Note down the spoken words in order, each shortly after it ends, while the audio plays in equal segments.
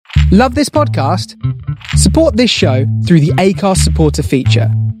Love this podcast? Support this show through the Acast supporter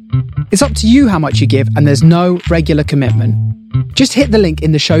feature. It's up to you how much you give, and there's no regular commitment. Just hit the link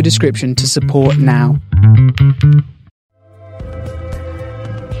in the show description to support now.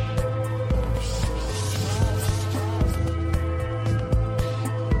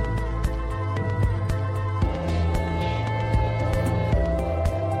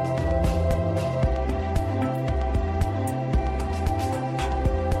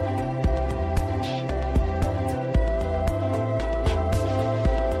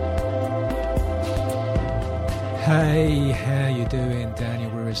 Hey, how you doing?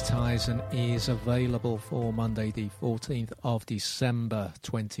 Daniel Ruiz-Tyson is available for Monday the 14th of December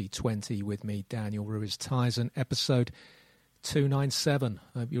 2020 with me, Daniel Ruiz-Tyson, episode 297.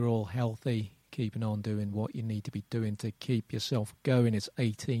 Hope you're all healthy, keeping on doing what you need to be doing to keep yourself going. It's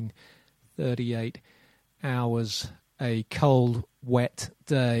 18:38 hours, a cold, wet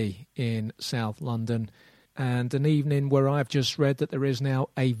day in South London, and an evening where I've just read that there is now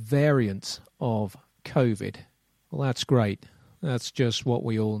a variant of COVID. Well, that's great. That's just what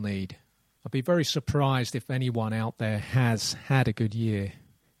we all need. I'd be very surprised if anyone out there has had a good year.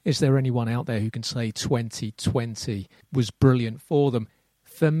 Is there anyone out there who can say 2020 was brilliant for them?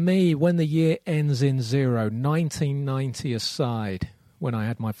 For me, when the year ends in zero, 1990 aside, when I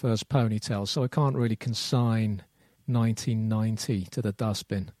had my first ponytail, so I can't really consign 1990 to the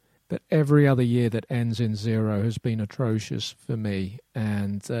dustbin. But every other year that ends in zero has been atrocious for me,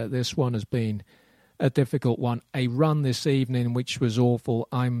 and this one has been a difficult one. A run this evening which was awful.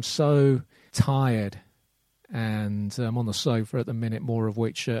 I'm so tired, and I'm on the sofa at the minute, more of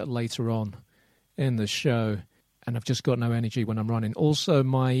which later on in the show, and I've just got no energy when I'm running. Also,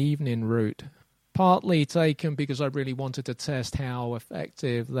 my evening route, partly taken because I really wanted to test how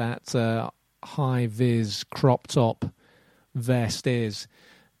effective that high-vis crop top vest is,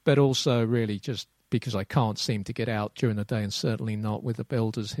 but also really just because I can't seem to get out during the day, and certainly not with the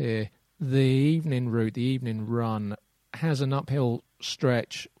builders here. The evening route, the evening run, has an uphill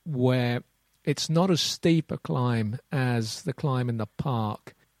stretch where it's not as steep a climb as the climb in the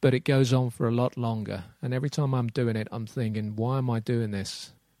park, but it goes on for a lot longer. And every time I'm doing it, I'm thinking, why am I doing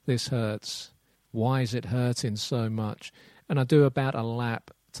this? This hurts. Why is it hurting so much? And I do about a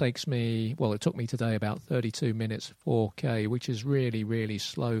lap. It took me today about 32 minutes, 4K, which is really, really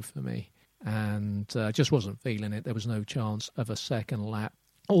slow for me. And I just wasn't feeling it. There was no chance of a second lap.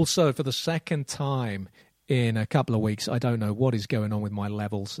 Also, for the second time in a couple of weeks, I don't know what is going on with my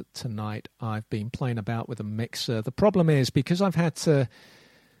levels tonight. I've been playing about with a mixer. The problem is, because I've had to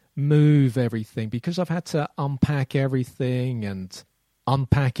move everything, because I've had to unpack everything and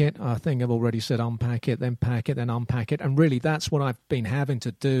unpack it. I think I've already said unpack it, then pack it, then unpack it. And really, that's what I've been having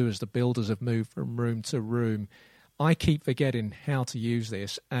to do as the builders have moved from room to room. I keep forgetting how to use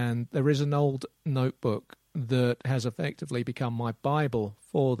this. And there is an old notebook that has effectively become my Bible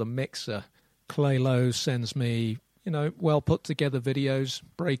for the mixer. Clay Lowe sends me, well put together videos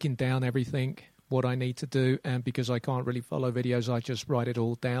breaking down everything, what I need to do. And because I can't really follow videos, I just write it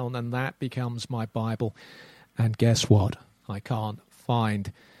all down, and that becomes my Bible. And guess what? I can't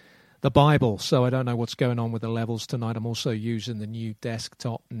find the Bible, so I don't know what's going on with the levels tonight. I'm also using the new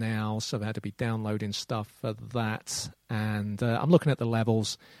desktop now, so I've had to be downloading stuff for that. And I'm looking at the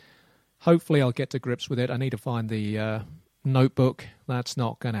levels. Hopefully I'll get to grips with it. I need to find the notebook. That's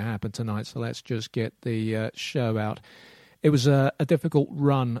not going to happen tonight, so let's just get the show out. It was a difficult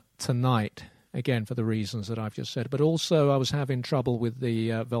run tonight, again, for the reasons that I've just said. But also I was having trouble with the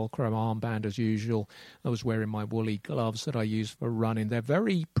Velcro armband as usual. I was wearing my woolly gloves that I use for running. They're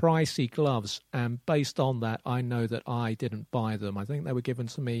very pricey gloves, and based on that, I know that I didn't buy them. I think they were given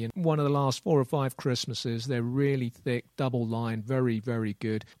to me in one of the last 4 or 5 Christmases. They're really thick, double-lined, very, very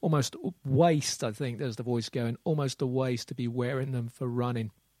good. Almost waste, I think, there's the voice going, almost a waste to be wearing them for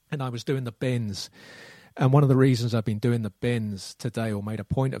running. And I was doing the bins. And one of the reasons I've been doing the bins today, or made a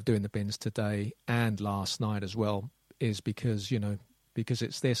point of doing the bins today and last night as well, is because, because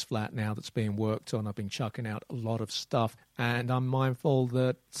it's this flat now that's being worked on. I've been chucking out a lot of stuff, and I'm mindful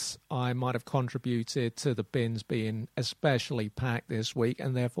that I might have contributed to the bins being especially packed this week,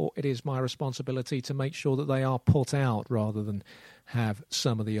 and therefore it is my responsibility to make sure that they are put out rather than have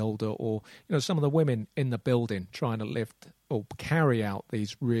some of the older or, some of the women in the building trying to lift or carry out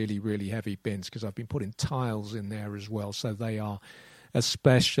these really, really heavy bins, because I've been putting tiles in there as well, so they are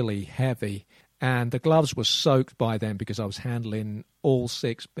especially heavy. And the gloves were soaked by then because I was handling all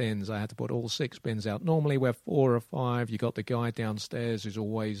 6 bins. I had to put all 6 bins out. Normally we're 4 or 5. You got the guy downstairs who's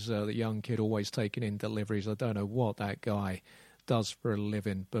always, the young kid always taking in deliveries. I don't know what that guy does for a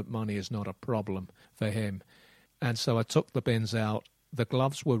living, but money is not a problem for him. And so I took the bins out the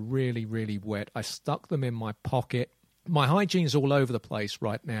gloves were really, really wet. I stuck them in my pocket. My hygiene's all over the place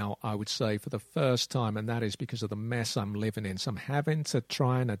right now, I would say, for the first time, and that is because of the mess I'm living in. So I'm having to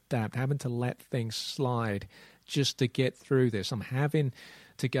try and adapt, having to let things slide just to get through this. I'm having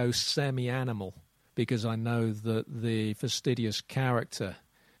to go semi-animal because I know that the fastidious character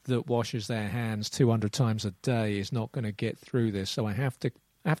that washes their hands 200 times a day is not going to get through this. So I have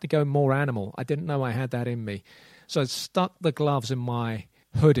to go more animal. I didn't know I had that in me. So I stuck the gloves in my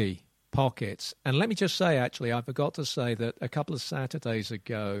hoodie pockets. And let me just say, actually, I forgot to say that a couple of Saturdays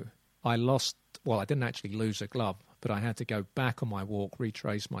ago, I didn't actually lose a glove, but I had to go back on my walk,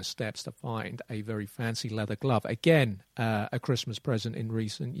 retrace my steps to find a very fancy leather glove. Again, a Christmas present in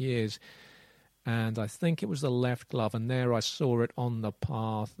recent years. And I think it was the left glove, and there I saw it on the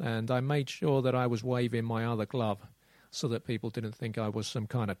path, and I made sure that I was waving my other glove so that people didn't think I was some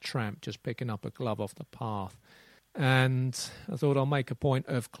kind of tramp just picking up a glove off the path. And I thought I'll make a point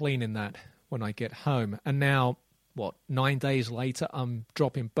of cleaning that when I get home. And now, 9 days later, I'm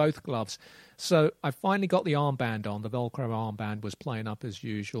dropping both gloves. So I finally got the armband on. The Velcro armband was playing up as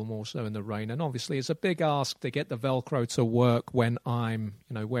usual, more so in the rain. And obviously it's a big ask to get the Velcro to work when I'm,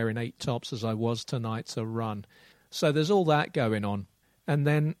 wearing 8 tops as I was tonight to run. So there's all that going on. And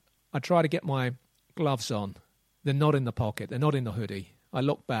then I try to get my gloves on. They're not in the pocket. They're not in the hoodie. I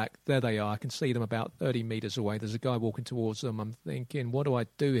look back, there they are. I can see them about 30 meters away. There's a guy walking towards them. I'm thinking, what do I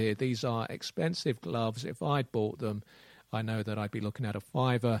do here? These are expensive gloves. If I'd bought them, I know that I'd be looking at a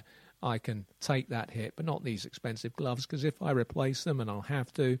 $5. I can take that hit, but not these expensive gloves, because if I replace them, and I'll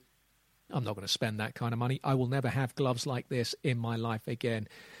have to, I'm not going to spend that kind of money. I will never have gloves like this in my life again.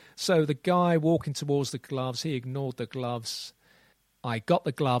 So the guy walking towards the gloves, he ignored the gloves. I got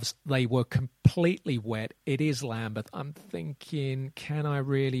the gloves. They were completely wet. It is Lambeth. I'm thinking, can I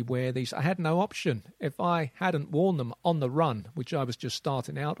really wear these? I had no option. If I hadn't worn them on the run, which I was just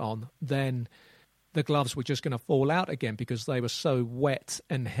starting out on, then the gloves were just going to fall out again because they were so wet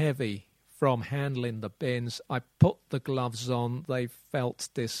and heavy from handling the bins. I put the gloves on. They felt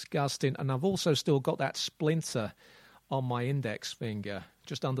disgusting. And I've also still got that splinter on my index finger,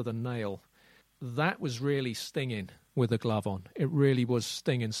 just under the nail. That was really stinging with the glove on. It really was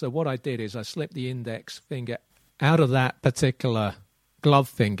stinging. So what I did is I slipped the index finger out of that particular glove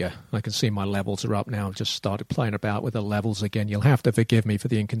finger. I can see my levels are up now. I've just started playing about with the levels again. You'll have to forgive me for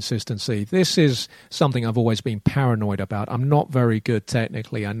the inconsistency. This is something I've always been paranoid about. I'm not very good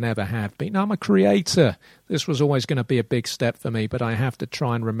technically. I never have been. I'm a creator. This was always going to be a big step for me, but I have to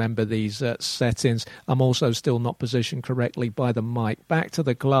try and remember these settings. I'm also still not positioned correctly by the mic. Back to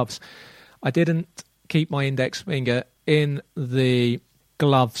the gloves. I didn't keep my index finger in the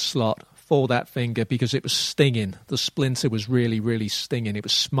glove slot for that finger because it was stinging. The splinter was really, really stinging. It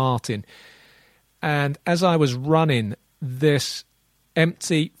was smarting. And as I was running, this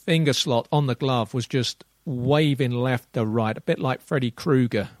empty finger slot on the glove was just waving left to right, a bit like Freddy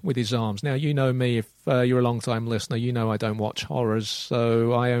Krueger with his arms. Now, you know me, if you're a long-time listener, you know I don't watch horrors,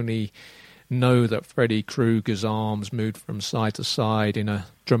 so I only know that Freddy Krueger's arms moved from side to side in a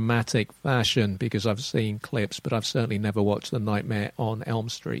dramatic fashion because I've seen clips, but I've certainly never watched The Nightmare on Elm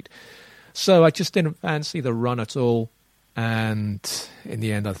Street. So I just didn't fancy the run at all. And in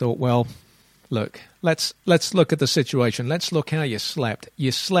the end, I thought, well, look, let's look at the situation. Let's look how you slept.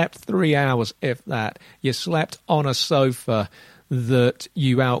 You slept 3 hours, if that. You slept on a sofa that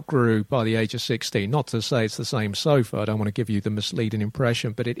you outgrew by the age of 16. Not to say it's the same sofa. I don't want to give you the misleading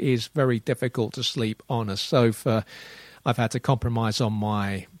impression, but it is very difficult to sleep on a sofa. I've had to compromise on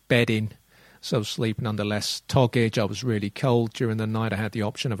my bedding, so sleeping under less toggage. I was really cold during the night. I had the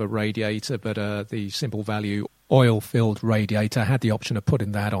option of a radiator, but the Simple Value oil-filled radiator, I had the option of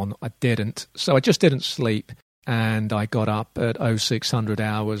putting that on. I didn't. So I just didn't sleep, and I got up at 0600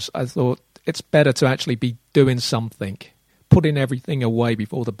 hours. I thought it's better to actually be doing something, putting everything away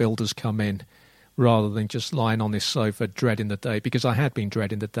before the builders come in, rather than just lying on this sofa dreading the day, because I had been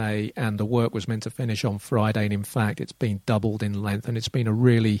dreading the day, and the work was meant to finish on Friday, and in fact it's been doubled in length, and it's been a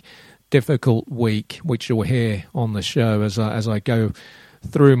really difficult week, which you'll hear on the show as I go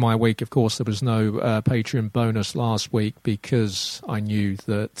through my week. Of course, there was no Patreon bonus last week because I knew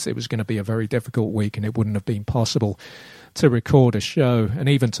that it was going to be a very difficult week and it wouldn't have been possible to record a show. And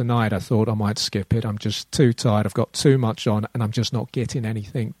even tonight I thought I might skip it. I'm just too tired. I've got too much on and I'm just not getting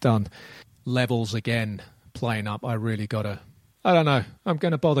anything done. Levels again playing up. I really got to, I don't know, I'm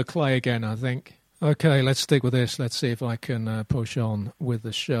going to bother Clay again, I think. Okay, let's stick with this. Let's see if I can push on with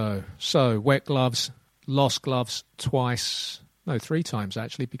the show. So, wet gloves, lost gloves twice. No, 3 times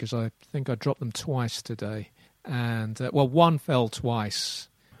actually, because I think I dropped them twice today. And, one fell twice.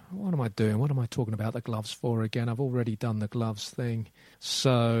 What am I doing? What am I talking about the gloves for again? I've already done the gloves thing.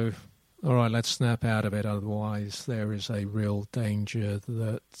 So, all right, let's snap out of it. Otherwise, there is a real danger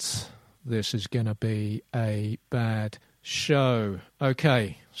that this is going to be a bad show.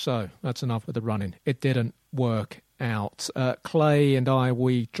 Okay, so that's enough with the running. It didn't work out. Clay and I,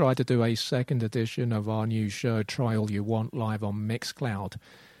 we tried to do a second edition of our new show, Try All You Want, live on Mixcloud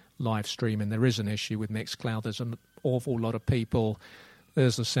live streaming. There is an issue with Mixcloud. There's an awful lot of people.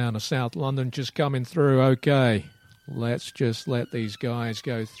 There's the sound of South London just coming through. Okay, let's just let these guys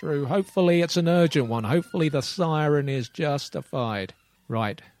go through. Hopefully it's an urgent one. Hopefully the siren is justified.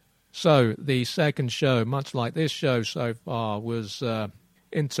 Right. So the second show, much like this show so far, was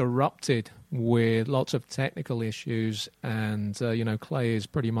interrupted with lots of technical issues, and Clay is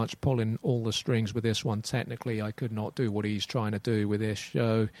pretty much pulling all the strings with this one. Technically, I could not do what he's trying to do with this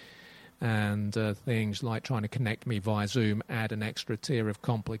show, and things like trying to connect me via Zoom add an extra tier of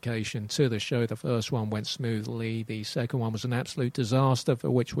complication to the show. The first one went smoothly. The second one was an absolute disaster,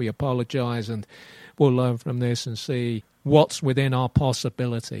 for which we apologise, and we'll learn from this and see what's within our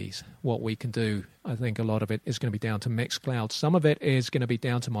possibilities, what we can do. I think a lot of it is going to be down to Mixcloud. Some of it is going to be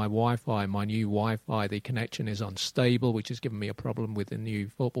down to my Wi-Fi, my new Wi-Fi. The connection is unstable, which has given me a problem with the new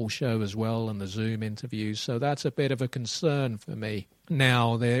football show as well and the Zoom interviews. So that's a bit of a concern for me.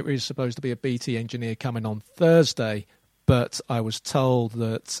 Now, there is supposed to be a BT engineer coming on Thursday, but I was told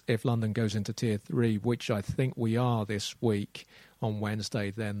that if London goes into Tier 3, which I think we are this week on Wednesday,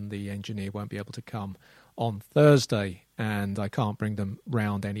 then the engineer won't be able to come on Thursday, and I can't bring them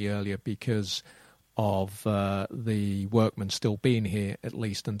round any earlier because of the workmen still being here at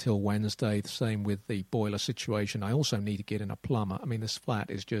least until Wednesday. The same with the boiler situation. I also need to get in a plumber. I mean, this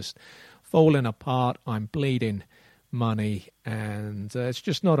flat is just falling apart. I'm bleeding money, and it's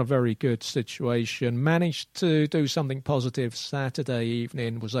just not a very good situation. Managed to do something positive Saturday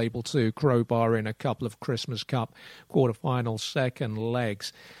evening, was able to crowbar in a couple of Christmas Cup quarterfinal second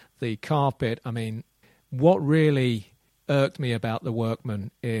legs. The carpet, I mean, what really irked me about the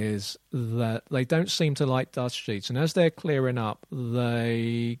workmen is that they don't seem to like dust sheets, and as they're clearing up,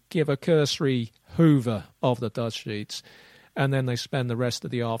 they give a cursory hoover of the dust sheets, and then they spend the rest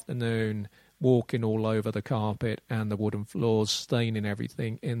of the afternoon walking all over the carpet and the wooden floors, staining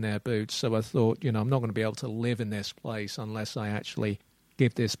everything in their boots. So I thought, I'm not going to be able to live in this place unless I actually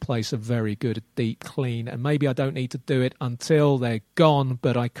give this place a very good deep clean, and maybe I don't need to do it until they're gone,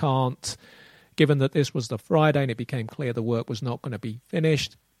 but I can't. Given that this was the Friday and it became clear the work was not going to be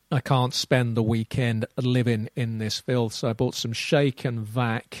finished, I can't spend the weekend living in this filth. So I bought some shake and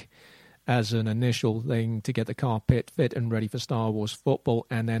vac as an initial thing to get the carpet fit and ready for Star Wars football.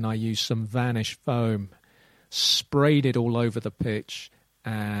 And then I used some Vanish foam, sprayed it all over the pitch,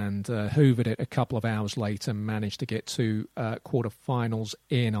 and hoovered it a couple of hours later and managed to get to quarterfinals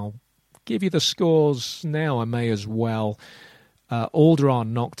in. I'll give you the scores now, I may as well. Alderaan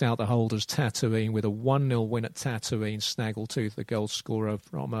knocked out the holders Tatooine with a 1-0 win at Tatooine. Snaggletooth, the goal scorer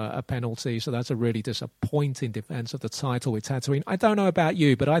from a penalty. So that's a really disappointing defence of the title with Tatooine. I don't know about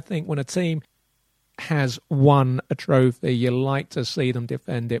you, but I think when a team has won a trophy, you like to see them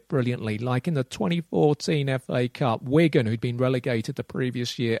defend it brilliantly. Like in the 2014 FA Cup, Wigan, who'd been relegated the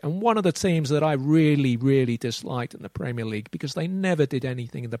previous year, and one of the teams that I really, really disliked in the Premier League because they never did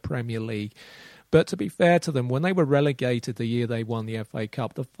anything in the Premier League. But to be fair to them, when they were relegated the year they won the FA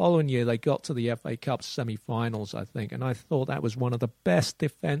Cup, the following year they got to the FA Cup semi-finals, I think, and I thought that was one of the best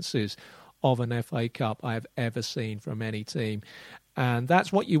defences of an FA Cup I have ever seen from any team. And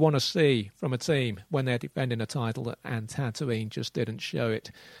that's what you want to see from a team when they're defending a title, and Tatooine just didn't show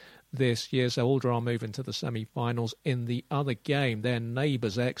it this year. So Alderaan move into the semi-finals. In the other game, their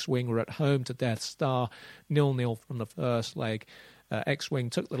neighbours, X-Wing, were at home to Death Star, 0-0 from the first leg. X-Wing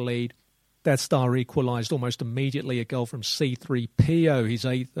took the lead. Death Star equalised almost immediately, a goal from C-3PO, his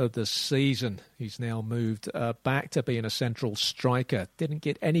 8th of the season. He's now moved back to being a central striker. Didn't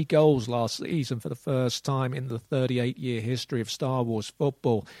get any goals last season for the first time in the 38-year history of Star Wars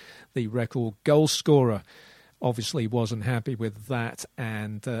football. The record goal scorer obviously wasn't happy with that,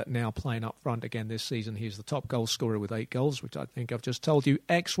 and now playing up front again this season. He's the top goal scorer with 8 goals, which I think I've just told you.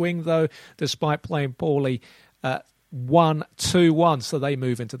 X-Wing, though, despite playing poorly, 1-2-1, so they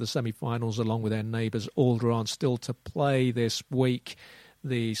move into the semi-finals along with their neighbours Alderaan. Still to play this week,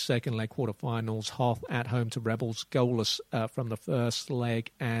 the second leg quarter-finals. Hoth at home to Rebels, goalless from the first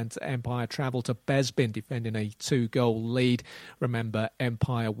leg, and Empire travel to Bespin defending a 2-goal lead. Remember,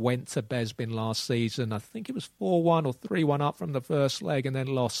 Empire went to Bespin last season, I think it was 4-1 or 3-1 up from the first leg, and then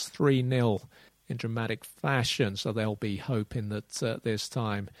lost 3-0 in dramatic fashion, so they'll be hoping that this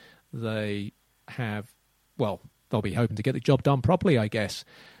time they have, they'll be hoping to get the job done properly, I guess.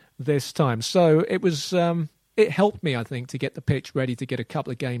 this time. So it was... it helped me, I think, to get the pitch ready to get a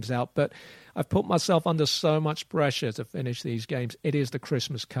couple of games out. But I've put myself under so much pressure to finish these games. It is the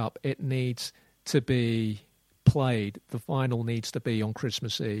Christmas Cup. It needs to be played. The final needs to be on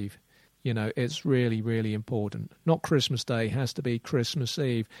Christmas Eve. You know, it's really, really important. Not Christmas Day, it has to be Christmas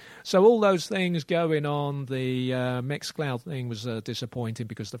Eve. So all those things going on, the Mixcloud thing was disappointing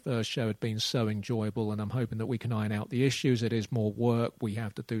because the first show had been so enjoyable, and I'm hoping that we can iron out the issues. It is more work. We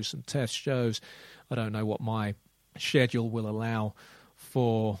have to do some test shows. I don't know what my schedule will allow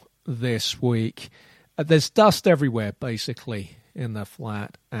for this week. There's dust everywhere, basically, in the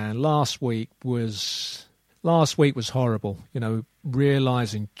flat, and last week was horrible, you know,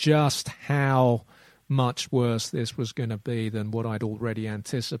 realizing just how much worse this was going to be than what I'd already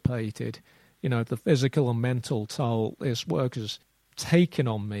anticipated. You know, the physical and mental toll this work has taken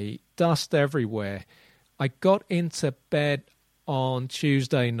on me, dust everywhere. I got into bed on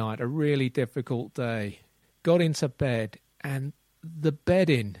Tuesday night, a really difficult day. Got into bed, and the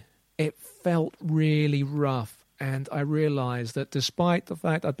bedding, it felt really rough. And I realized that despite the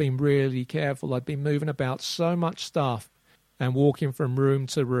fact I'd been really careful, I'd been moving about so much stuff and walking from room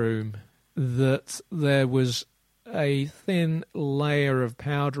to room, that there was a thin layer of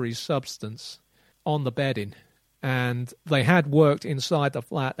powdery substance on the bedding. And they had worked inside the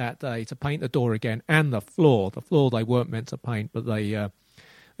flat that day to paint the door again and the floor. The floor they weren't meant to paint, but they're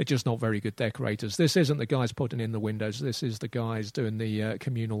just not very good decorators. This isn't the guys putting in the windows. This is the guys doing the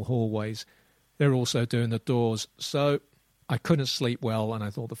communal hallways. They're also doing the doors. So I couldn't sleep well, and I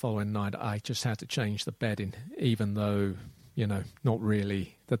thought the following night I just had to change the bedding, even though, you know, not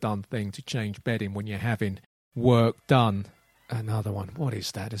really the done thing to change bedding when you're having work done. Another one. What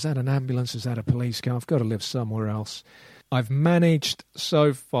is that? Is that an ambulance? Is that a police car? I've got to live somewhere else. I've managed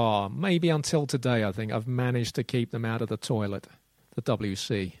so far, maybe until today, I think, I've managed to keep them out of the toilet. The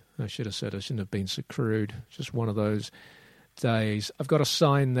WC. I should have said I shouldn't have been so crude. Just one of those days. I've got a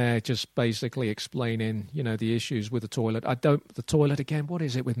sign there just basically explaining, you know, the issues with the toilet. The toilet again, what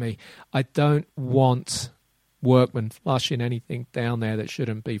is it with me? I don't want workmen flushing anything down there that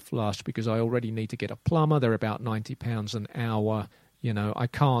shouldn't be flushed, because I already need to get a plumber. They're about £90 an hour. You know, I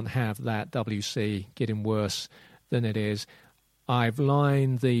can't have that WC getting worse than it is. I've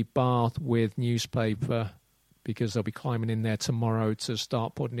lined the bath with newspaper because they'll be climbing in there tomorrow to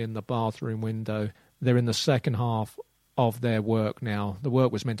start putting in the bathroom window. They're in the second half of their work now. The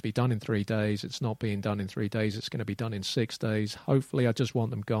work was meant to be done in 3 days. It's not being done in 3 days. It's going to be done in 6 days. Hopefully, I just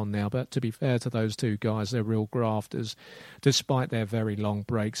want them gone now. But to be fair to those two guys, they're real grafters. Despite their very long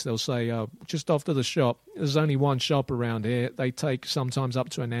breaks, they'll say, just after the shop, there's only one shop around here. They take sometimes up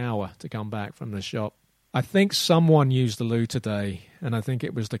to an hour to come back from the shop. I think someone used the loo today, and I think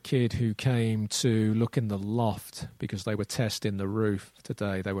it was the kid who came to look in the loft because they were testing the roof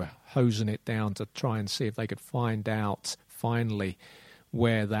today. They were hosing it down to try and see if they could find out finally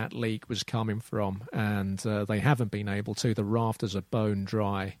where that leak was coming from, and they haven't been able to. The rafters are bone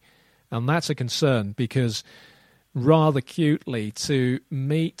dry, and that's a concern because rather cutely, to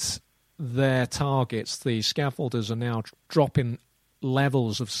meet their targets, the scaffolders are now dropping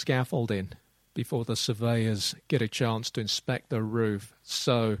levels of scaffolding before the surveyors get a chance to inspect the roof.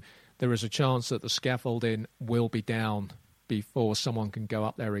 So there is a chance that the scaffolding will be down before someone can go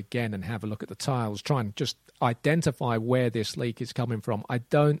up there again and have a look at the tiles, try and just identify where this leak is coming from. I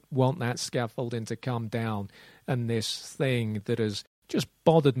don't want that scaffolding to come down, and this thing that has just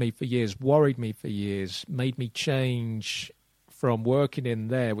bothered me for years, worried me for years, made me change from working in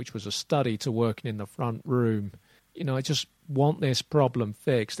there, which was a study, to working in the front room. You know, I just want this problem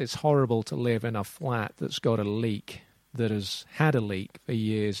fixed. It's horrible to live in a flat that's got a leak, that has had a leak for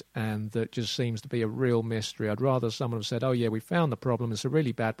years, and that just seems to be a real mystery. I'd rather someone have said, oh yeah, we found the problem, it's a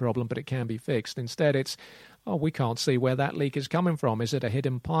really bad problem, but it can be fixed. Instead it's, oh, we can't see where that leak is coming from. Is it a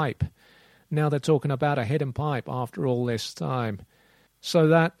hidden pipe? Now they're talking about a hidden pipe after all this time. So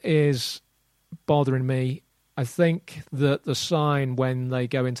that is bothering me. I think that the sign when they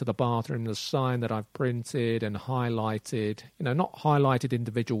go into the bathroom, the sign that I've printed and highlighted, you know, not highlighted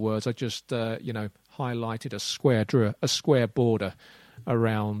individual words, I just, highlighted a square border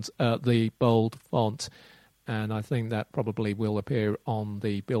around the bold font. And I think that probably will appear on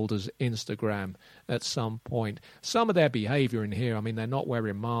the builder's Instagram at some point. Some of their behavior in here, I mean, they're not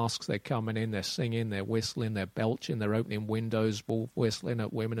wearing masks. They're coming in, they're singing, they're whistling, they're belching, they're opening windows, whistling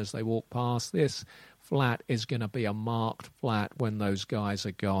at women as they walk past. This flat is going to be a marked flat when those guys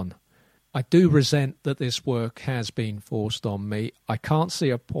are gone. I do resent that this work has been forced on me. I can't see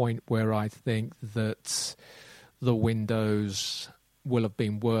a point where I think that the windows will have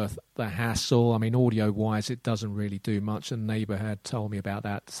been worth the hassle. I mean, audio-wise, it doesn't really do much, and Neighbour had told me about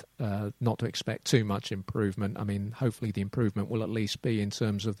that, not to expect too much improvement. I mean, hopefully the improvement will at least be in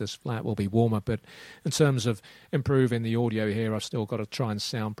terms of this flat will be warmer, but in terms of improving the audio here, I've still got to try and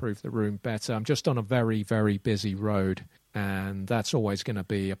soundproof the room better. I'm just on a very, very busy road, and that's always going to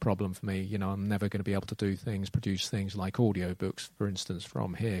be a problem for me. You know, I'm never going to be able to produce things like audiobooks, for instance,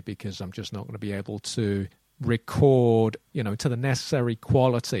 from here, because I'm just not going to be able to record, you know, to the necessary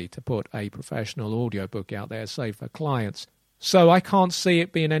quality to put a professional audiobook out there, say, for clients. So I can't see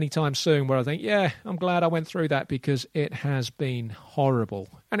it being any time soon where I think, yeah, I'm glad I went through that, because it has been horrible.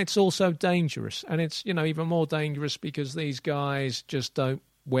 And it's also dangerous. And it's, you know, even more dangerous because these guys just don't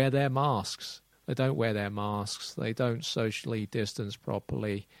wear their masks. They don't wear their masks. They don't socially distance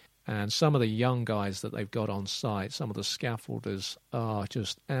properly. And some of the young guys that they've got on site, some of the scaffolders, are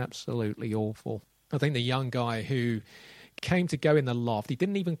just absolutely awful. I think the young guy who came to go in the loft, he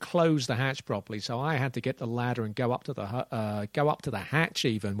didn't even close the hatch properly, so I had to get the ladder and go up to the hatch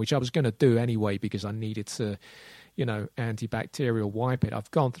even, which I was going to do anyway because I needed to, you know, antibacterial wipe it.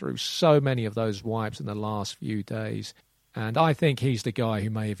 I've gone through so many of those wipes in the last few days, and I think he's the guy who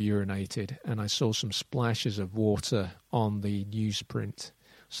may have urinated, and I saw some splashes of water on the newsprint,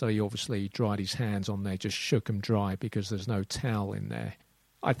 so he obviously dried his hands on there, just shook them dry because there's no towel in there.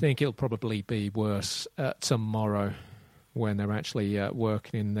 I think it'll probably be worse tomorrow when they're actually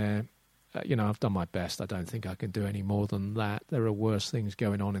working in there. You know, I've done my best. I don't think I can do any more than that. There are worse things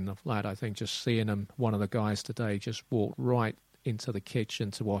going on in the flat. I think just seeing them, one of the guys today just walked right into the kitchen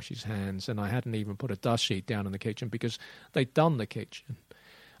to wash his hands, and I hadn't even put a dust sheet down in the kitchen because they'd done the kitchen.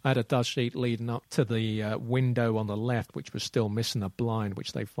 I had a dust sheet leading up to the window on the left, which was still missing a blind,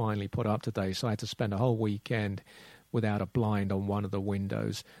 which they finally put up today. So I had to spend a whole weekend without a blind on one of the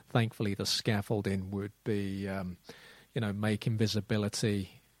windows. Thankfully, the scaffolding would be, making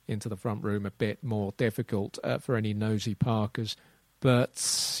visibility into the front room a bit more difficult for any nosy parkers.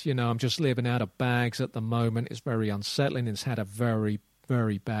 But, you know, I'm just living out of bags at the moment. It's very unsettling. It's had a very,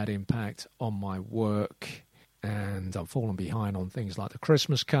 very bad impact on my work. And I'm falling behind on things like the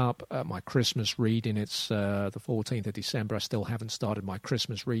Christmas Cup, my Christmas reading. It's the 14th of December. I still haven't started my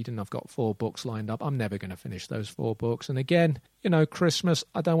Christmas reading. I've got 4 books lined up. I'm never going to finish those 4 books. And again, you know, Christmas,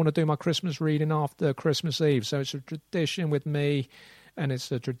 I don't want to do my Christmas reading after Christmas Eve. So it's a tradition with me, and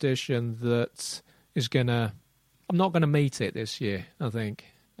it's a tradition that is I'm not going to meet it this year, I think.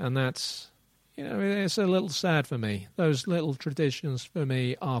 And that's, you know, it's a little sad for me. Those little traditions for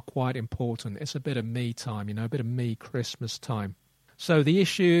me are quite important. It's a bit of me time, you know, a bit of me Christmas time. So the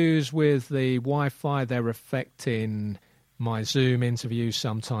issues with the Wi-Fi, they're affecting my Zoom interviews.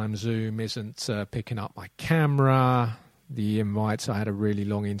 Sometimes Zoom isn't picking up my camera. The invites, I had a really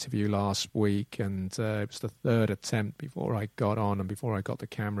long interview last week, and it was the 3rd attempt before I got on and before I got the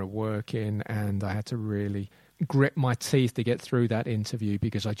camera working, and I had to really grip my teeth to get through that interview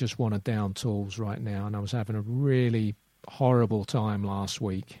because I just wanted down tools right now, and I was having a really horrible time last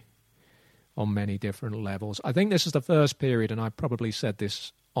week on many different levels. I think this is the first period, and I probably said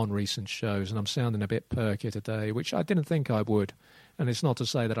this on recent shows, and I'm sounding a bit perky today, which I didn't think I would. And it's not to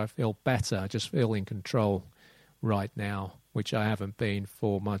say that I feel better, I just feel in control right now, which I haven't been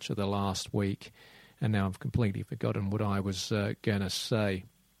for much of the last week, and now I've completely forgotten what I was going to say.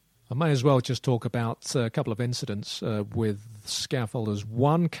 I may as well just talk about a couple of incidents with scaffolders.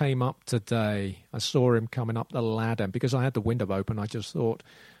 One came up today. I saw him coming up the ladder. Because I had the window open, I just thought,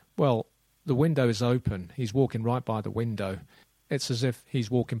 well, the window is open. He's walking right by the window. It's as if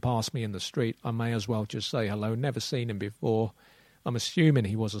he's walking past me in the street. I may as well just say hello. Never seen him before. I'm assuming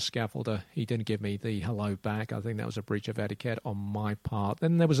he was a scaffolder. He didn't give me the hello back. I think that was a breach of etiquette on my part.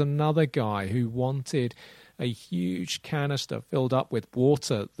 Then there was another guy who wanted a huge canister filled up with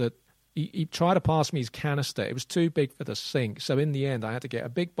water that he tried to pass me his canister. It was too big for the sink. So in the end, I had to get a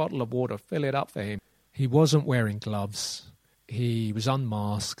big bottle of water, fill it up for him. He wasn't wearing gloves. He was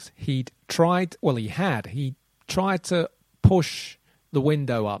unmasked. He tried to push the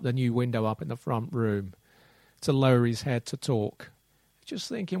window up, the new window up in the front room, to lower his head to talk. Just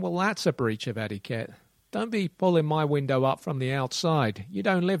thinking, well, that's a breach of etiquette. Don't be pulling my window up from the outside. You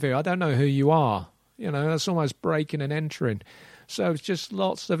don't live here. I don't know who you are. You know, that's almost breaking and entering. So it's just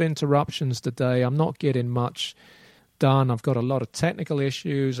lots of interruptions today. I'm not getting much done. I've got a lot of technical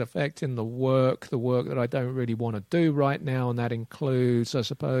issues affecting the work that I don't really want to do right now, and that includes, I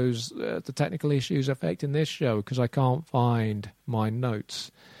suppose, the technical issues affecting this show because I can't find my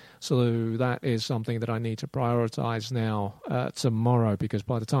notes. So that is something that I need to prioritize now tomorrow, because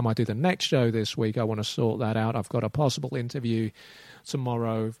by the time I do the next show this week, I want to sort that out. I've got a possible interview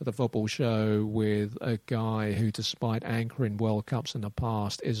tomorrow for the football show with a guy who, despite anchoring World Cups in the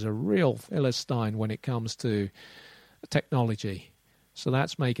past, is a real Philistine when it comes to technology. So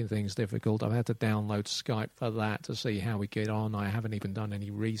that's making things difficult. I've had to download Skype for that to see how we get on. I haven't even done any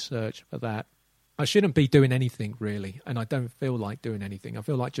research for that. I shouldn't be doing anything, really, and I don't feel like doing anything. I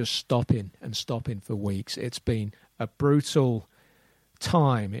feel like just stopping for weeks. It's been a brutal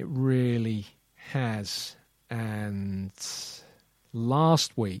time. It really has. And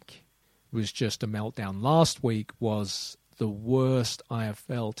last week was just a meltdown. Last week was the worst I have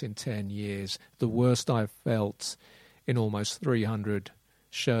felt in 10 years, the worst I've felt in almost 300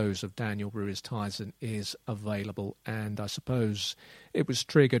 shows of Daniel Ruiz Tyson is available. And I suppose it was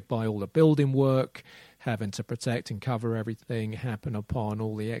triggered by all the building work, having to protect and cover everything, happen upon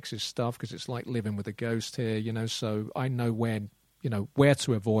all the extra stuff, because it's like living with a ghost here, you know. So I know where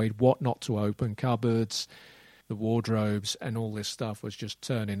to avoid, what not to open, cupboards, the wardrobes, and all this stuff was just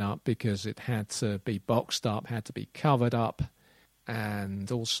turning up because it had to be boxed up, had to be covered up. And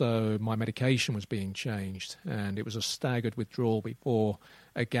also my medication was being changed, and it was a staggered withdrawal before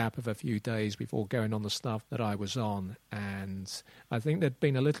a gap of a few days before going on the stuff that I was on. And I think there'd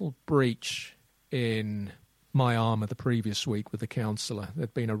been a little breach in my armour the previous week with the counsellor.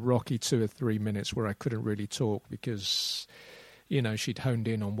 There'd been a rocky 2 or 3 minutes where I couldn't really talk because, you know, she'd honed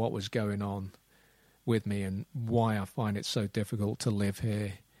in on what was going on with me and why I find it so difficult to live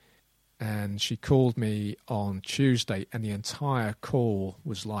here. And she called me on Tuesday, and the entire call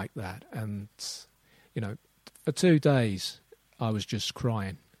was like that. And, you know, for 2 days, I was just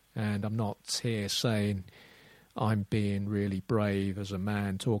crying. And I'm not here saying I'm being really brave as a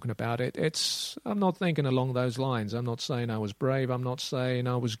man talking about it. I'm not thinking along those lines. I'm not saying I was brave. I'm not saying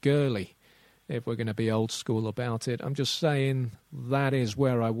I was girly, if we're going to be old school about it. I'm just saying that is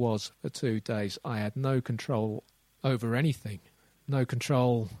where I was for 2 days. I had no control over anything. No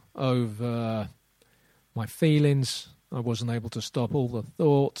control over my feelings. I wasn't able to stop all the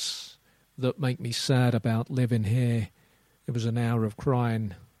thoughts that make me sad about living here. It was an hour of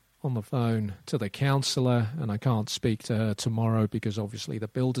crying on the phone to the counsellor, and I can't speak to her tomorrow because obviously the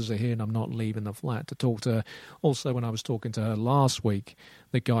builders are here and I'm not leaving the flat to talk to her. Also, when I was talking to her last week,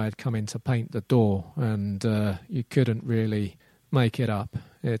 the guy had come in to paint the door, and you couldn't really make it up.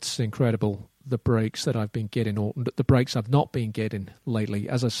 It's incredible, the breaks that I've been getting, or the breaks I've not been getting lately.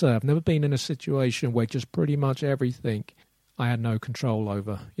 As I say, I've never been in a situation where just pretty much everything I had no control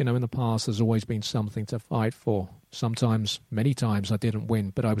over. You know, in the past, there's always been something to fight for. Sometimes, many times, I didn't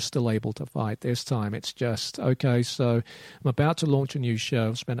win, but I was still able to fight. This time, it's just, okay, so I'm about to launch a new show.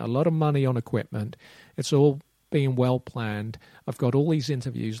 I've spent a lot of money on equipment. It's all being well planned. I've got all these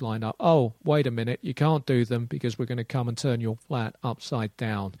interviews lined up. Oh, wait a minute, you can't do them because we're going to come and turn your flat upside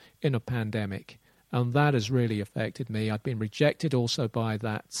down in a pandemic. And that has really affected me. I'd been rejected also by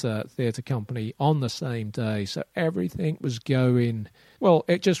that theatre company on the same day. So everything was going, well,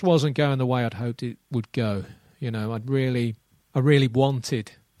 it just wasn't going the way I'd hoped it would go. You know, I really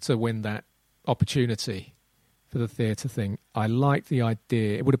wanted to win that opportunity for the theatre thing. I liked the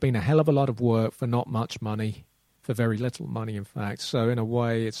idea. It would have been a hell of a lot of work for not much money. For very little money, in fact. So in a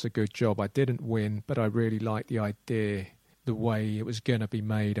way, it's a good job. I didn't win, but I really liked the idea, the way it was going to be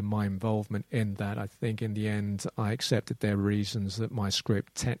made and my involvement in that. I think in the end, I accepted their reasons that my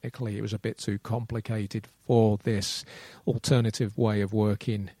script, technically, it was a bit too complicated for this alternative way of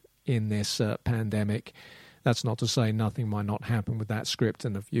working in this pandemic. That's not to say nothing might not happen with that script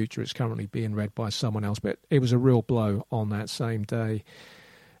in the future. It's currently being read by someone else, but it was a real blow on that same day.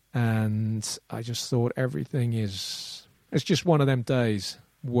 And I just thought it's just one of them days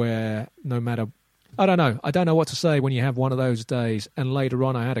where no matter, I don't know what to say when you have one of those days. And later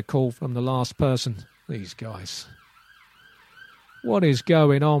on I had a call from the last person. These guys. What is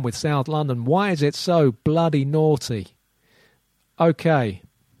going on with South London? Why is it so bloody naughty? Okay.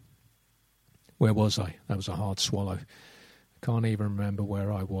 Where was I? That was a hard swallow. Can't even remember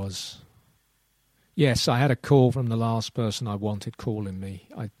where I was. Yes, I had a call from the last person I wanted calling me.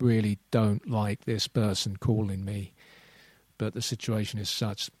 I really don't like this person calling me, but the situation is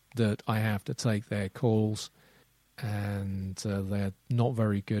such that I have to take their calls, and they're not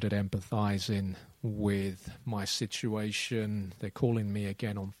very good at empathizing with my situation. They're calling me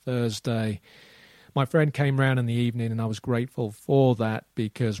again on Thursday. My friend came round in the evening, and I was grateful for that,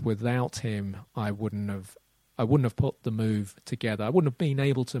 because without him, I wouldn't have put the move together. I wouldn't have been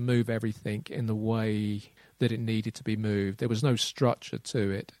able to move everything in the way that it needed to be moved. There was no structure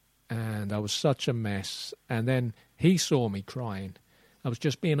to it, and I was such a mess. And then he saw me crying, I was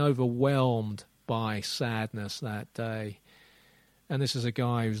just being overwhelmed by sadness that day. And this is a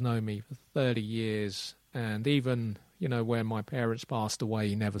guy who's known me for 30 years. And even, when my parents passed away,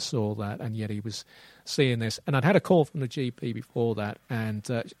 he never saw that. And yet he was seeing this. And I'd had a call from the GP before that. And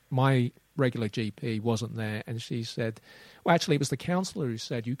my regular GP wasn't there. And she said, well, actually, it was the counsellor who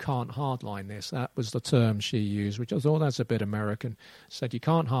said, you can't hardline this. That was the term she used, which I thought that's a bit American. Said, you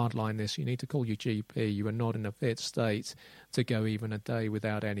can't hardline this. You need to call your GP. You are not in a fit state to go even a day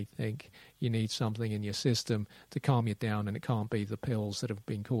without anything. You need something in your system to calm you down, and it can't be the pills that have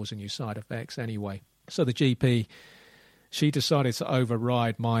been causing you side effects anyway. So the GP, she decided to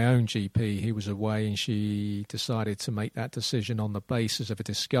override my own GP. He was away, and she decided to make that decision on the basis of a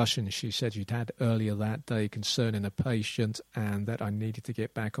discussion she said she'd had earlier that day concerning a patient, and that I needed to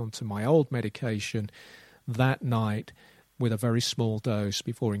get back onto my old medication that night with a very small dose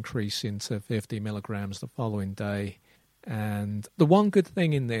before increasing to 50 milligrams the following day. And the one good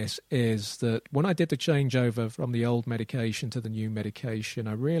thing in this is that when I did the changeover from the old medication to the new medication,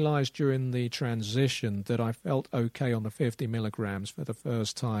 I realized during the transition that I felt okay on the 50 milligrams for the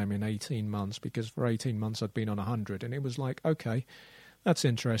first time in 18 months, because for 18 months I'd been on 100. And it was like, okay, that's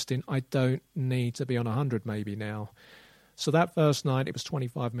interesting. I don't need to be on 100 maybe now. So that first night it was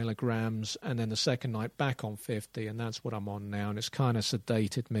 25 milligrams, and then the second night back on 50, and that's what I'm on now. And it's kind of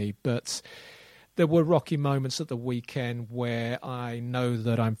sedated me, but there were rocky moments at the weekend where I know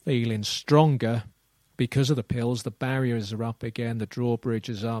that I'm feeling stronger because of the pills. The barriers are up again, the drawbridge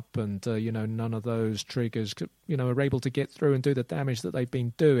is up, and, none of those triggers, are able to get through and do the damage that they've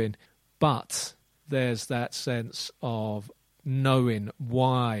been doing. But there's that sense of knowing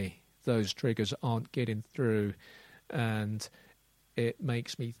why those triggers aren't getting through, and it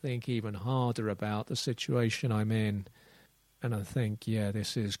makes me think even harder about the situation I'm in. And I think,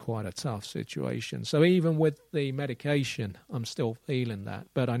 this is quite a tough situation. So even with the medication, I'm still feeling that.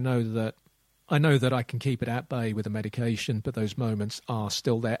 But I know that I can keep it at bay with the medication, but those moments are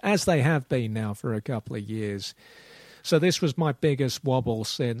still there, as they have been now for a couple of years. So this was my biggest wobble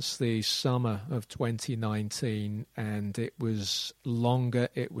since the summer of 2019, and it was longer,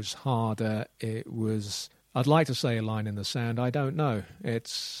 it was harder, it was, I'd like to say a line in the sand, I don't know.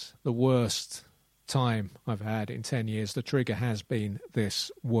 It's the worst time I've had in 10 years. The trigger has been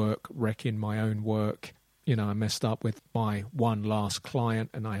this work, wrecking my own work. I messed up with my one last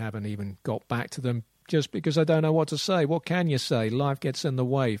client, and I haven't even got back to them just because I don't know what to say. What can you say? Life gets in the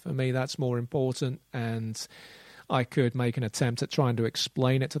way. For me, that's more important, and I could make an attempt at trying to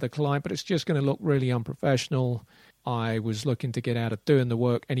explain it to the client, but it's just going to look really unprofessional. I was looking to get out of doing the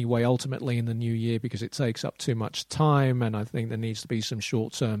work anyway, ultimately in the new year, because it takes up too much time, and I think there needs to be some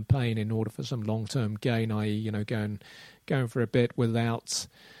short-term pain in order for some long-term gain, i.e., going for a bit without,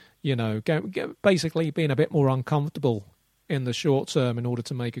 basically being a bit more uncomfortable in the short term in order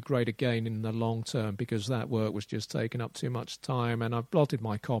to make a greater gain in the long term, because that work was just taking up too much time. And I've blotted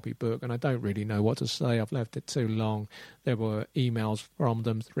my copybook, and I don't really know what to say. I've left it too long. There were emails from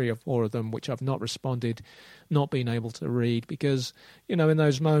them, 3 or 4 of them, which I've not responded, not been able to read, because, in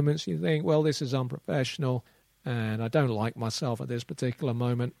those moments you think, well, this is unprofessional, and I don't like myself at this particular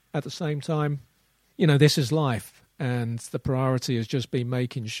moment. At the same time, this is life. And the priority has just been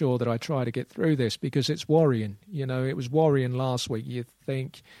making sure that I try to get through this, because it's worrying. It was worrying last week. You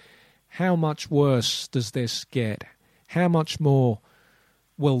think, how much worse does this get? How much more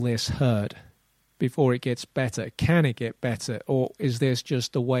will this hurt before it gets better? Can it get better? Or is this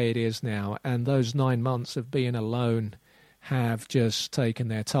just the way it is now? And those 9 months of being alone have just taken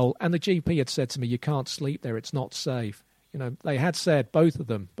their toll. And the GP had said to me, you can't sleep there. It's not safe. They had said, both of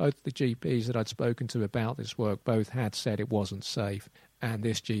them, both the GPs that I'd spoken to about this work, both had said it wasn't safe. And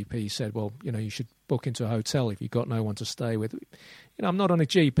this GP said, well, you should book into a hotel if you've got no one to stay with. I'm not on a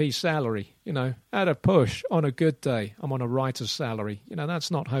GP salary, at a push, on a good day, I'm on a writer's salary.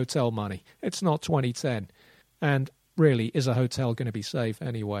 That's not hotel money. It's not 2010. And really, is a hotel going to be safe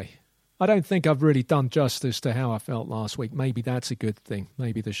anyway? I don't think I've really done justice to how I felt last week. Maybe that's a good thing.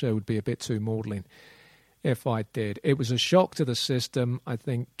 Maybe the show would be a bit too maudlin if I did. It was a shock to the system. I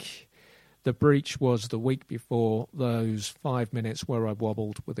think the breach was the week before those 5 minutes where I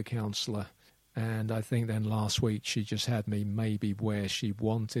wobbled with the counsellor. And I think then last week she just had me maybe where she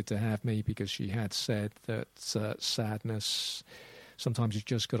wanted to have me, because she had said that sadness, sometimes you've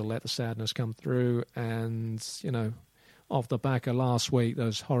just got to let the sadness come through. And, off the back of last week,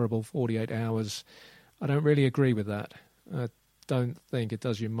 those horrible 48 hours, I don't really agree with that. I don't think it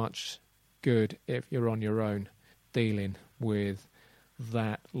does you much good if you're on your own dealing with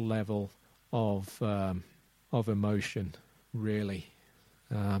that level of emotion, really.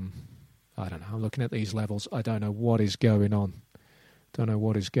 I don't know. I'm looking at these levels. I don't know what is going on. Don't know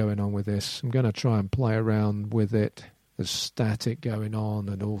what is going on with this. I'm going to try and play around with it. There's static going on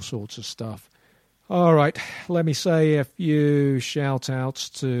and all sorts of stuff. All right, let me say a few shout-outs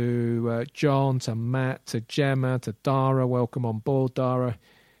to John, to Matt, to Gemma, to Dara. Welcome on board, Dara.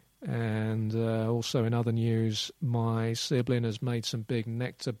 And also in other news, my sibling has made some big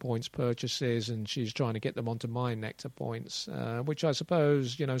Nectar Points purchases, and she's trying to get them onto my Nectar Points, which I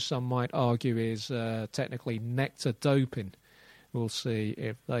suppose, some might argue is technically Nectar doping. We'll see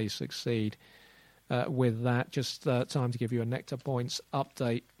if they succeed with that. Just time to give you a Nectar Points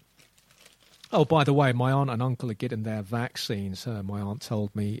update. Oh, by the way, my aunt and uncle are getting their vaccines. My aunt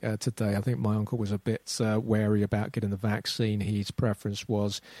told me today. I think my uncle was a bit wary about getting the vaccine. His preference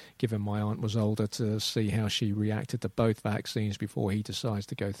was, given my aunt was older, to see how she reacted to both vaccines before he decides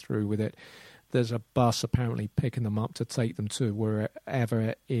to go through with it. There's a bus apparently picking them up to take them to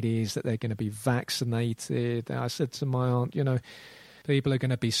wherever it is that they're going to be vaccinated. I said to my aunt, people are going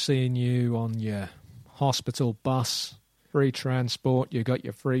to be seeing you on your hospital bus. Free transport, you got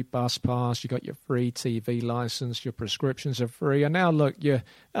your free bus pass, you got your free TV license, your prescriptions are free, and now look, you're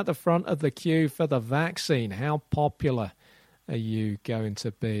at the front of the queue for the vaccine. How popular are you going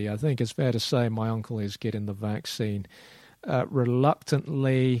to be? I think it's fair to say my uncle is getting the vaccine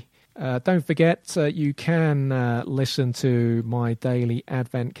reluctantly. Don't forget, you can listen to my daily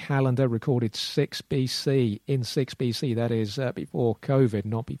Advent calendar recorded 6 BC, in 6 BC, that is before COVID,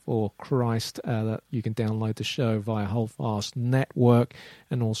 not before Christ. You can download the show via Holdfast Network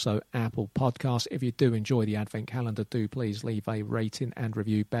and also Apple Podcasts. If you do enjoy the Advent calendar, do please leave a rating and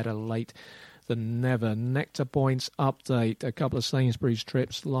review. Better late than never. Nectar Points update, a couple of Sainsbury's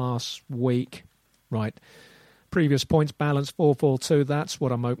trips last week. Right. Previous points balance 442. That's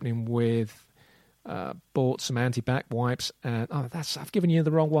what I'm opening with. Bought some anti-back wipes, and I've given you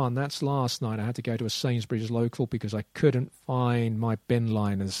the wrong one. That's last night. I had to go to a Sainsbury's local because I couldn't find my bin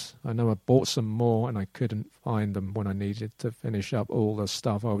liners. I know I bought some more, and I couldn't find them when I needed to finish up all the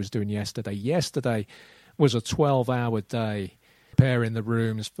stuff I was doing yesterday. Yesterday was a 12-hour day preparing the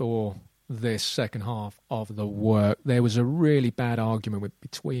rooms for this second half of the work. There was a really bad argument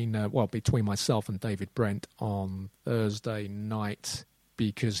between myself and David Brent on Thursday night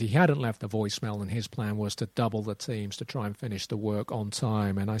because he hadn't left a voicemail and his plan was to double the teams to try and finish the work on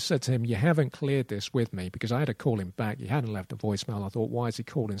time. And I said to him, you haven't cleared this with me, because I had to call him back. He hadn't left a voicemail. I thought, why is he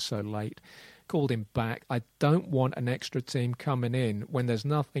calling so late? Called him back. I don't want an extra team coming in when there's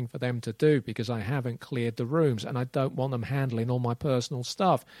nothing for them to do because I haven't cleared the rooms, and I don't want them handling all my personal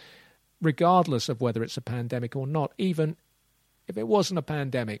stuff. Regardless of whether it's a pandemic or not, even if it wasn't a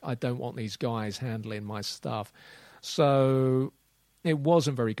pandemic, I don't want these guys handling my stuff. So it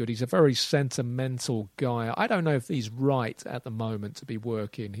wasn't very good. He's a very sentimental guy. I don't know if he's right at the moment to be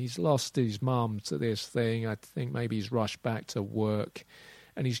working. He's lost his mum to this thing. I think maybe he's rushed back to work.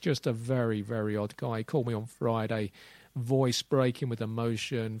 And he's just a very, very odd guy. He called me on Friday, voice breaking with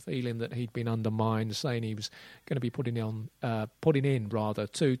emotion, feeling that he'd been undermined, saying he was going to be putting in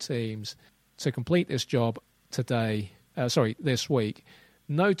 2 teams to complete this job this week.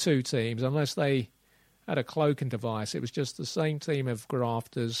 No 2 teams unless they had a cloaking device. It was just the same team of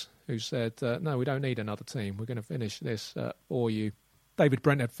grafters who said, no, we don't need another team. We're going to finish this for you. David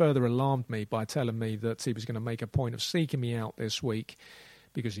Brent had further alarmed me by telling me that he was going to make a point of seeking me out this week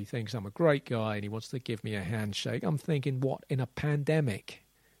because he thinks I'm a great guy and he wants to give me a handshake. I'm thinking, what, in a pandemic?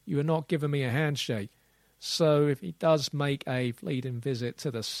 You are not giving me a handshake. So if he does make a fleeting visit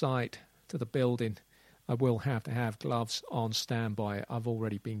to the site, to the building, I will have to have gloves on standby. I've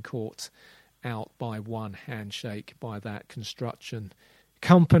already been caught out by one handshake by that construction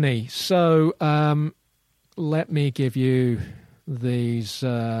company. So let me give you these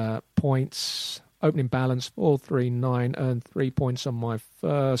points. Opening balance 439, earned 3 points on my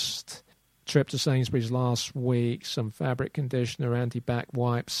first trip to Sainsbury's last week. Some fabric conditioner, anti-back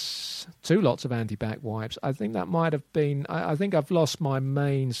wipes, 2 lots of anti-back wipes. I think that might have been, I think I've lost my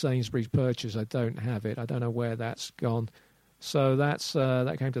main Sainsbury's purchase. I don't have it. I don't know where that's gone. So that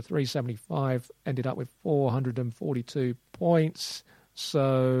came to 375, ended up with 442 points.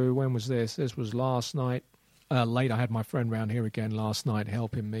 So when was this? This was last night. Late, I had my friend round here again last night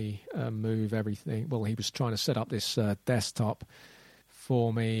helping me move everything. Well, he was trying to set up this desktop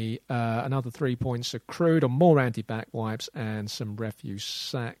for me. Another 3 points accrued on more anti-back wipes and some refuse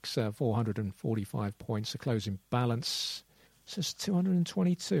sacks. 445 points. The closing balance says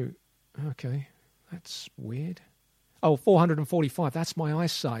 222. Okay, that's weird. Oh, 445, that's my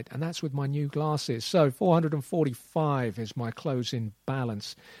eyesight, and that's with my new glasses. So 445 is my closing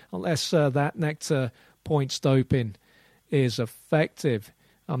balance. Unless that Nectar Points doping is effective,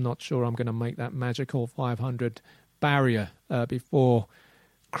 I'm not sure I'm going to make that magical 500 barrier before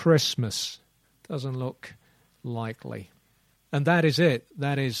Christmas. Doesn't look likely. And that is it.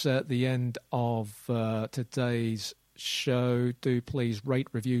 That is the end of today's show. Do please rate,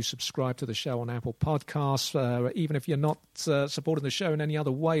 review, subscribe to the show on Apple Podcasts. Even if you're not supporting the show in any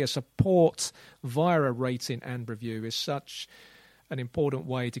other way, a support via a rating and review is such an important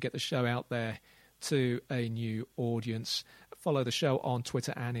way to get the show out there to a new audience. Follow the show on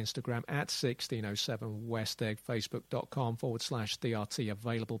Twitter and Instagram at 1607 West Egg, facebook.com/DRT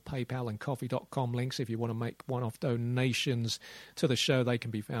available, PayPal and coffee.com links if you want to make one-off donations to the show. They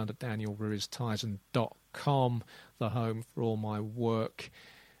can be found at danielruiztyson.com, the home for all my work.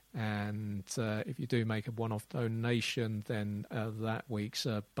 And if you do make a one-off donation, then that week's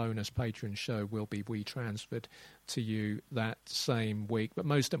bonus Patreon show will be transferred to you that same week. But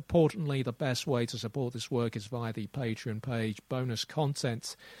most importantly, the best way to support this work is via the Patreon page. Bonus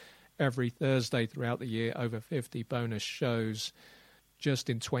content every Thursday throughout the year, over 50 bonus shows just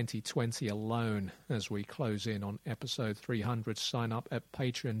in 2020 alone as we close in on episode 300. Sign up at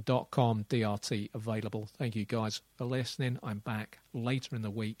patreon.com, DRT available. Thank you guys for listening. I'm back later in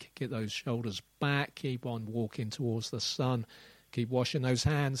the week. Get those shoulders back. Keep on walking towards the sun. Keep washing those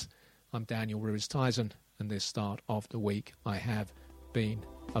hands. I'm Daniel Ruiz-Tyson, and this start of the week I have been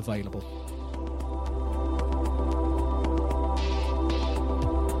available.